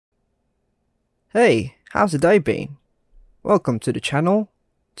Hey, how's the day been? Welcome to the channel.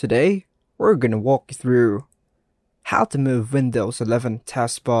 Today, we're gonna walk you through how to move Windows 11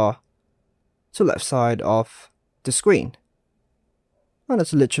 taskbar to left side of the screen. And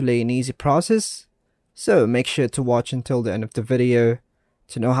it's literally an easy process, so make sure to watch until the end of the video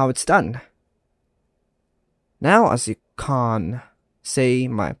to know how it's done. Now, as you can see,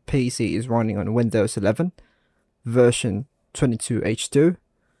 my PC is running on Windows 11 version 22H2.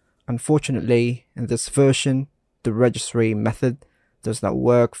 Unfortunately, in this version, the registry method does not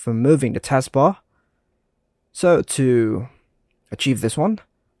work for moving the taskbar. So to achieve this one,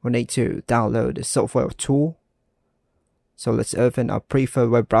 we need to download the software tool. So let's open our preferred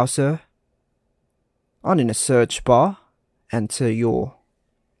web browser. And in the search bar, enter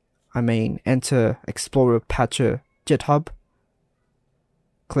Explorer Patcher GitHub.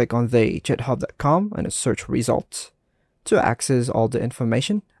 Click on the github.com and the search results to access all the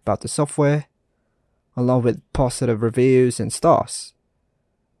information about the software, along with positive reviews and stars.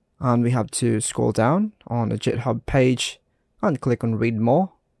 And we have to scroll down on the GitHub page and click on Read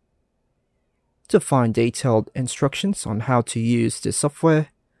More to find detailed instructions on how to use the software.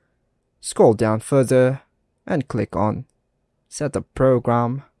 Scroll down further and click on Set up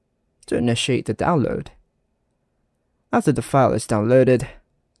Program to initiate the download. After the file is downloaded,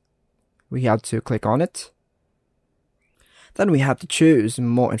 we have to click on it. Then we have to choose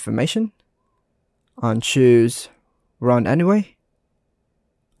More Information and choose Run Anyway.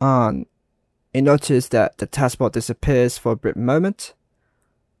 And you notice that the taskbar disappears for a brief moment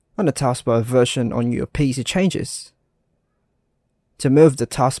and the taskbar version on your PC changes. To move the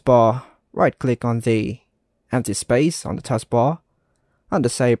taskbar, right click on the empty space on the taskbar and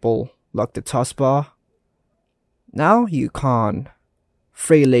disable Lock the Taskbar. Now you can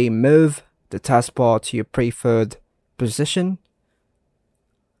freely move the taskbar to your preferred position.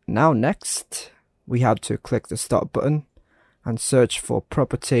 Now next, we have to click the Start button and search for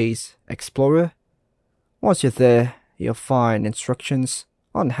Properties Explorer. Once you're there, you'll find instructions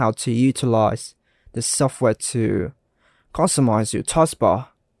on how to utilize the software to customize your taskbar.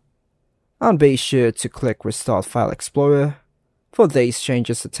 And be sure to click Restart File Explorer for these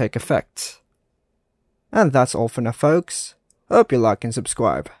changes to take effect. And that's all for now, folks. Hope you like and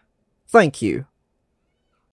subscribe. Thank you.